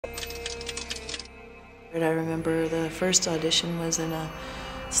I remember the first audition was in a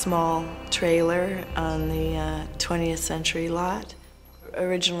small trailer on the 20th Century lot.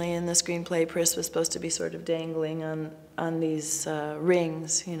 Originally in the screenplay, Pris was supposed to be sort of dangling on these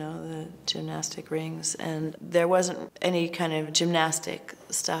rings, you know, the gymnastic rings, and there wasn't any kind of gymnastic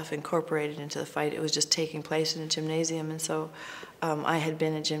stuff incorporated into the fight. It was just taking place in a gymnasium, and so I had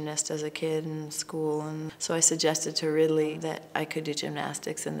been a gymnast as a kid in school, and so I suggested to Ridley that I could do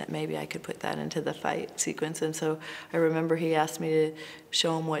gymnastics and that maybe I could put that into the fight sequence. And so I remember he asked me to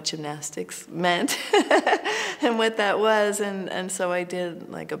show him what gymnastics meant and what that was, and so I did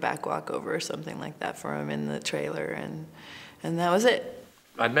like a back walkover or something like that for him in the trailer, and that was it.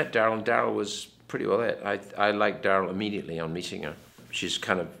 I'd met Daryl, and Daryl was pretty well it. I liked Daryl immediately on meeting her. She's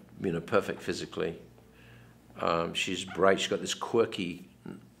kind of, you know, perfect physically. She's bright, she's got this quirky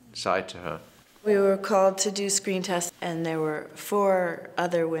side to her. We were called to do screen tests, and there were 4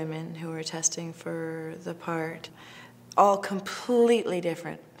 other women who were testing for the part, all completely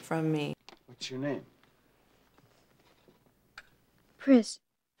different from me. What's your name? Pris.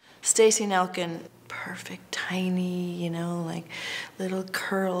 Stacy Nelkin, perfect, tiny, you know, like little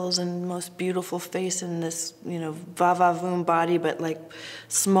curls and most beautiful face in this, you know, va-va-voom body, but like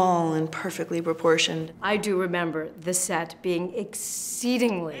small and perfectly proportioned. I do remember the set being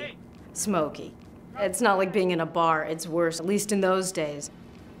exceedingly smoky. It's not like being in a bar, it's worse, at least in those days.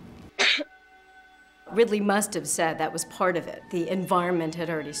 Ridley must have said that was part of it. The environment had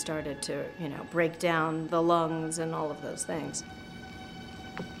already started to, you know, break down the lungs and all of those things.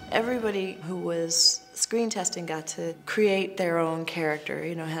 Everybody who was screen testing got to create their own character,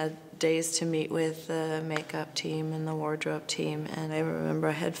 you know, had days to meet with the makeup team and the wardrobe team. And I remember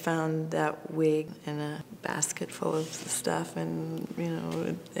I had found that wig in a basket full of stuff, and, you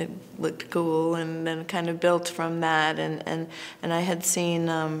know, it looked cool, and then kind of built from that. And I had seen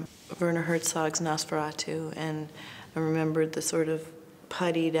Werner Herzog's Nosferatu, and I remembered the sort of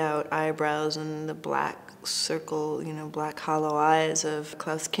puttied out eyebrows and the black circle, you know, black hollow eyes of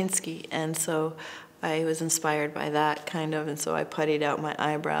Klaus Kinski, and so I was inspired by that kind of, and so I puttied out my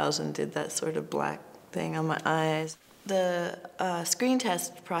eyebrows and did that sort of black thing on my eyes. The screen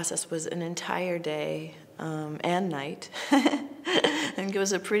test process was an entire day and night, and it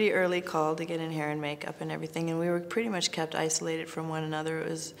was a pretty early call to get in hair and makeup and everything, and we were pretty much kept isolated from one another.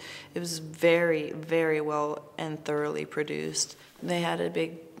 It was very, very well and thoroughly produced. They had a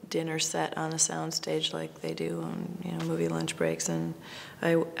big dinner set on a soundstage like they do on, you know, movie lunch breaks, and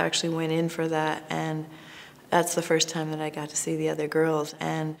I actually went in for that, and that's the first time that I got to see the other girls.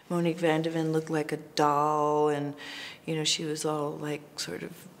 And Monique Van de Ven looked like a doll, and, you know, she was all like sort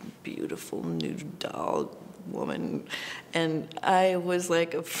of beautiful nude doll woman, and I was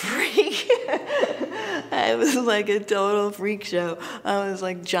like a freak. I was like a total freak show. I was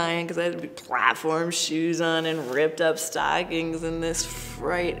like giant because I had platform shoes on and ripped up stockings and this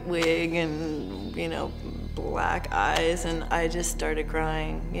fright wig and, you know, black eyes, and I just started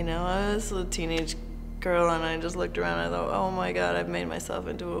crying. You know, I was a teenage girl, and I just looked around and I thought, oh my God, I've made myself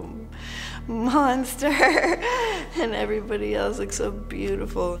into a monster. And everybody else looks so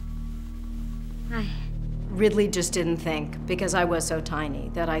beautiful. Hi. Ridley just didn't think, because I was so tiny,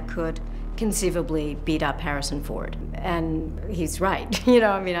 that I could conceivably beat up Harrison Ford. And he's right. You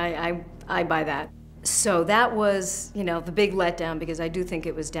know, I mean, I buy that. So that was, you know, the big letdown, because I do think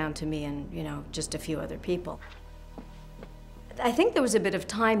it was down to me and, you know, just a few other people. I think there was a bit of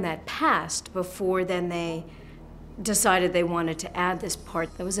time that passed before then they decided they wanted to add this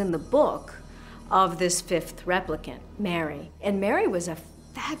part that was in the book of this 5th replicant, Mary. And Mary was a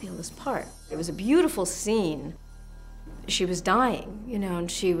fabulous part. It was a beautiful scene. She was dying, you know, and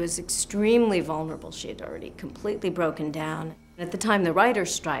she was extremely vulnerable. She had already completely broken down. At the time, the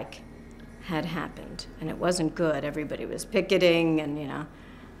writer's strike had happened, and it wasn't good. Everybody was picketing and, you know,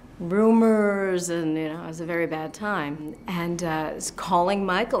 rumors, and, you know, it was a very bad time. And was calling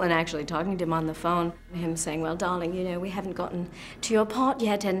Michael and actually talking to him on the phone, him saying, well, darling, you know, we haven't gotten to your part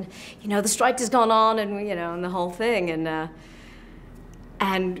yet, and, you know, the strike has gone on, and, you know, and the whole thing, and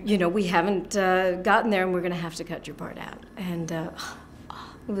you know, we haven't gotten there, and we're going to have to cut your part out. And it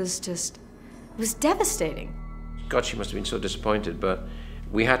was just, it was devastating. God, she must have been so disappointed, but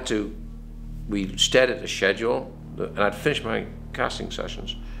we stared at the schedule, and I'd finished my casting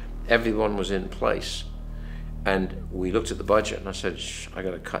sessions. Everyone was in place, and we looked at the budget, and I said, I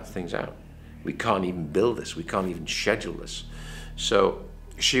got to cut things out. We can't even build this. We can't even schedule this. So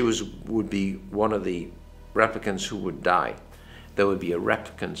she would be one of the replicants who would die. There would be a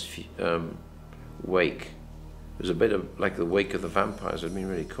replicant's wake. It was a bit of like the wake of the vampires. It'd been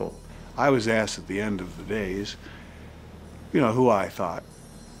really cool. I was asked at the end of the days, you know, who I thought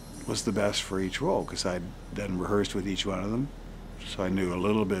was the best for each role, because I'd then rehearsed with each one of them, so I knew a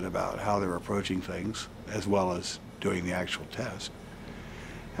little bit about how they were approaching things, as well as doing the actual test.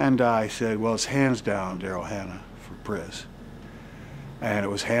 And I said, well, it's hands down Daryl Hannah for Pris. And it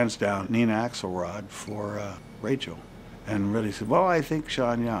was hands down Nina Axelrod for Rachel. And Ridley said, well, I think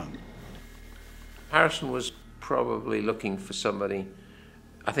Sean Young. Harrison was probably looking for somebody.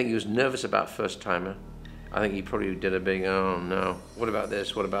 I think he was nervous about First Timer. I think he probably did a big, oh no, what about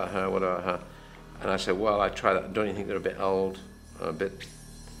this, what about her, what about her? And I said, well, I try that. Don't you think they're a bit old, a bit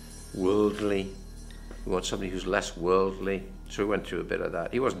worldly? We want somebody who's less worldly. So we went through a bit of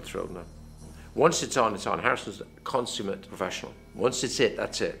that. He wasn't thrilled, no. Once it's on, it's on. Harrison's a consummate professional. Once it's it,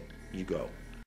 that's it. You go.